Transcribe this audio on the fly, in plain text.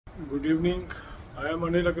Good evening. I am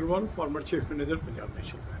Anil Agarwal, former Chief Manager, Punjab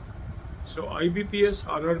National Bank. So IBPS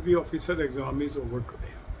RRB officer exam is over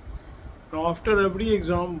today. Now after every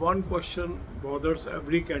exam, one question bothers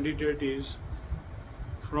every candidate is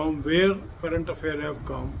from where current affairs have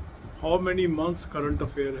come, how many months current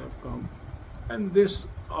affairs have come, and this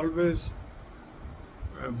always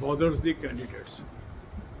bothers the candidates.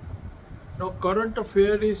 Now current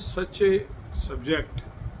affair is such a subject,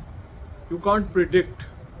 you can't predict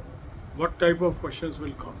what type of questions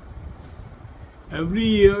will come. Every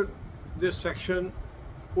year this section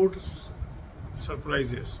puts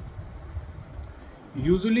surprises.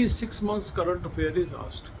 Usually 6 months current affair is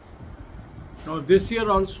asked. Now this year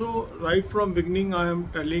also, right from beginning, I am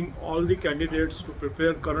telling all the candidates to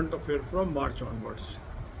prepare current affair from March onwards.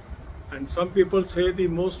 And some people say the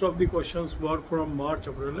most of the questions were from March,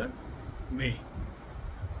 April and May.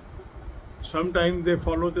 Sometimes they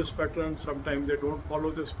follow this pattern, sometimes they don't follow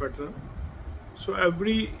this pattern. So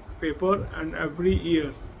every paper and every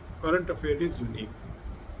year current affair is unique.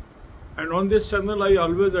 And on this channel I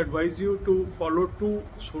always advise you to follow two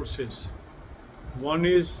sources. One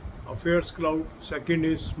is Affairs Cloud, second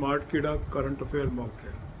is Smartkeeda Current Affair Mock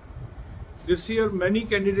Drill. This year many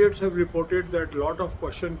candidates have reported that lot of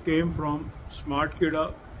questions came from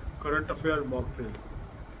Smartkeeda Current Affair Mock Drill.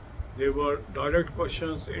 There were direct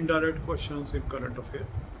questions, indirect questions in current affair.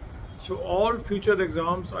 So all future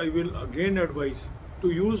exams I will again advise to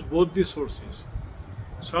use both the sources.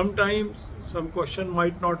 Sometimes some question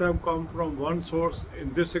might not have come from one source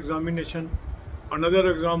in this examination. Another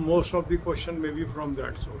exam, most of the question may be from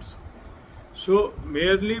that source. So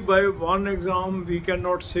merely by one exam we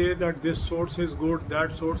cannot say that this source is good,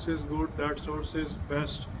 that source is good, that source is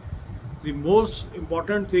best. The most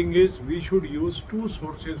important thing is we should use two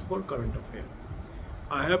sources for current affair.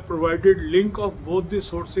 I have provided link of both the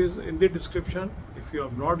sources in the description. If you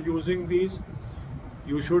are not using these,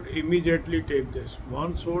 you should immediately take this.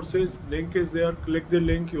 One source is, link is there, click the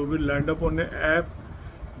link, you will land up on an app,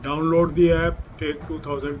 download the app, take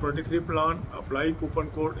 2023 plan, apply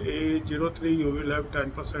coupon code AA03, you will have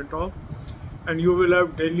 10% off and you will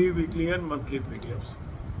have daily, weekly and monthly PDFs.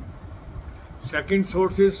 Second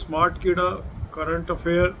source is Smartkeeda Current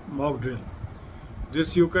Affair Mock Drill.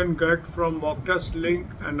 This you can get from mock test link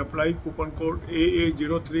and apply coupon code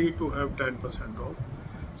AA03 to have 10% off.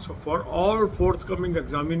 So for all forthcoming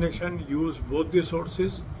examination, use both the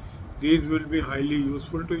sources. These will be highly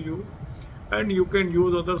useful to you, and you can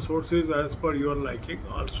use other sources as per your liking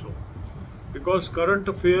also. Because current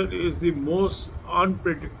affair is the most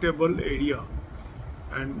unpredictable area,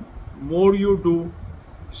 and more you do,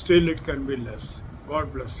 still it can be less.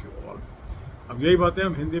 God bless you all. अब यही बातें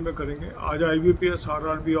हम हिंदी में करेंगे. आज IBPS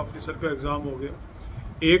RRB officer का exam हो गया.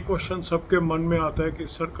 एक क्वेश्चन सबके मन में आता है कि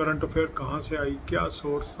सर करंट अफेयर कहाँ से आई, क्या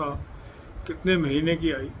सोर्स था, कितने महीने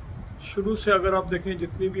की आई. शुरू से अगर आप देखें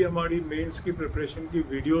जितनी भी हमारी मेंस की प्रिपरेशन की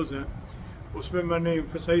वीडियोस हैं उसमें मैंने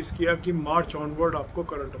एम्फसाइज़ किया कि मार्च ऑनवर्ड आपको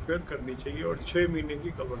करंट अफेयर करनी चाहिए और 6 महीने की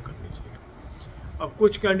कवर करनी चाहिए. अब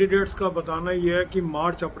कुछ कैंडिडेट्स का बताना यह है कि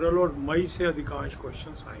मार्च, अप्रैल और मई से अधिकांश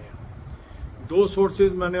क्वेश्चंस आए हैं. दो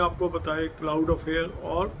सोर्सेज मैंने आपको बताए, क्लाउड अफेयर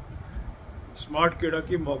और स्मार्टकेडा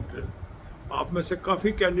की मॉक ड्रिल. आप में से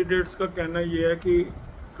काफ़ी कैंडिडेट्स का कहना यह है कि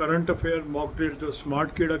करंट अफेयर मॉक ड्रिल जो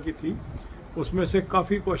स्मार्टकेडा की थी उसमें से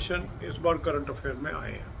काफ़ी क्वेश्चन इस बार करंट अफेयर में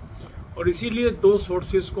आए हैं. और इसीलिए दो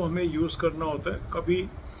सोर्सेज को हमें यूज़ करना होता है. कभी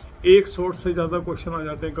एक सोर्स से ज़्यादा क्वेश्चन आ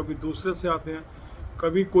जाते हैं, कभी दूसरे से आते हैं,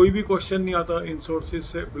 कभी कोई भी क्वेश्चन नहीं आता इन सोर्सेज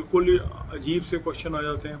से, बिल्कुल ही अजीब से क्वेश्चन आ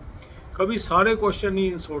जाते हैं, कभी सारे क्वेश्चन ही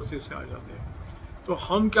इन सोर्सेज से आ जाते हैं. तो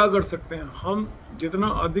हम क्या कर सकते हैं, हम जितना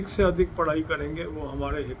अधिक से अधिक पढ़ाई करेंगे वो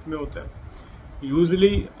हमारे हित में होता है.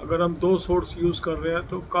 यूजुअली अगर हम दो सोर्स यूज़ कर रहे हैं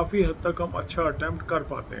तो काफ़ी हद तक हम अच्छा अटैम्प्ट कर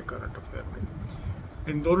पाते हैं करंट अफेयर में.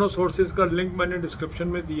 इन दोनों सोर्सेज का लिंक मैंने डिस्क्रिप्शन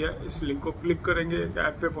में दिया है. इस लिंक को क्लिक करेंगे, एक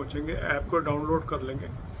ऐप पे पहुंचेंगे, ऐप को डाउनलोड कर लेंगे,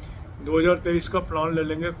 2023 का प्लान ले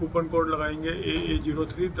लेंगे, कूपन कोड लगाएंगे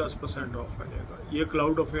AA03, 10% ऑफ आ जाएगा. ये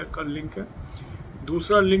क्लाउड अफेयर का लिंक है.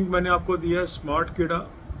 दूसरा लिंक मैंने आपको दिया है स्मार्टकेडा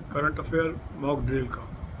करंट अफेयर मॉक ड्रिल का.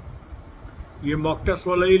 ये मॉक टेस्ट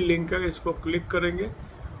वाला ही लिंक है. इसको क्लिक करेंगे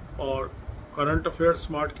और करंट अफेयर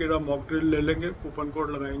स्मार्टकेडा मॉक ड्रिल ले लेंगे, कूपन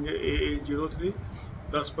कोड लगाएंगे AA03,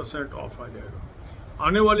 10% ऑफ आ जाएगा.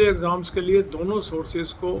 आने वाले एग्ज़ाम्स के लिए दोनों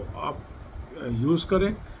सोर्सेज को आप यूज़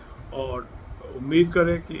करें और उम्मीद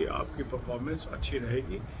करें कि आपकी परफॉर्मेंस अच्छी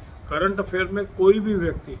रहेगी. करंट अफेयर में कोई भी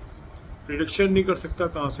व्यक्ति प्रिडिक्शन नहीं कर सकता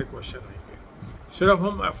कहाँ से क्वेश्चन आएंगे. सिर्फ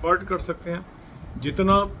हम एफर्ट कर सकते हैं.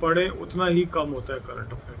 जितना पढ़ें उतना ही कम होता है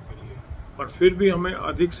करंट अफेयर के लिए, पर फिर भी हमें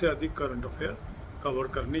अधिक से अधिक करंट अफेयर कवर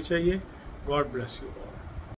करनी चाहिए. God bless you all.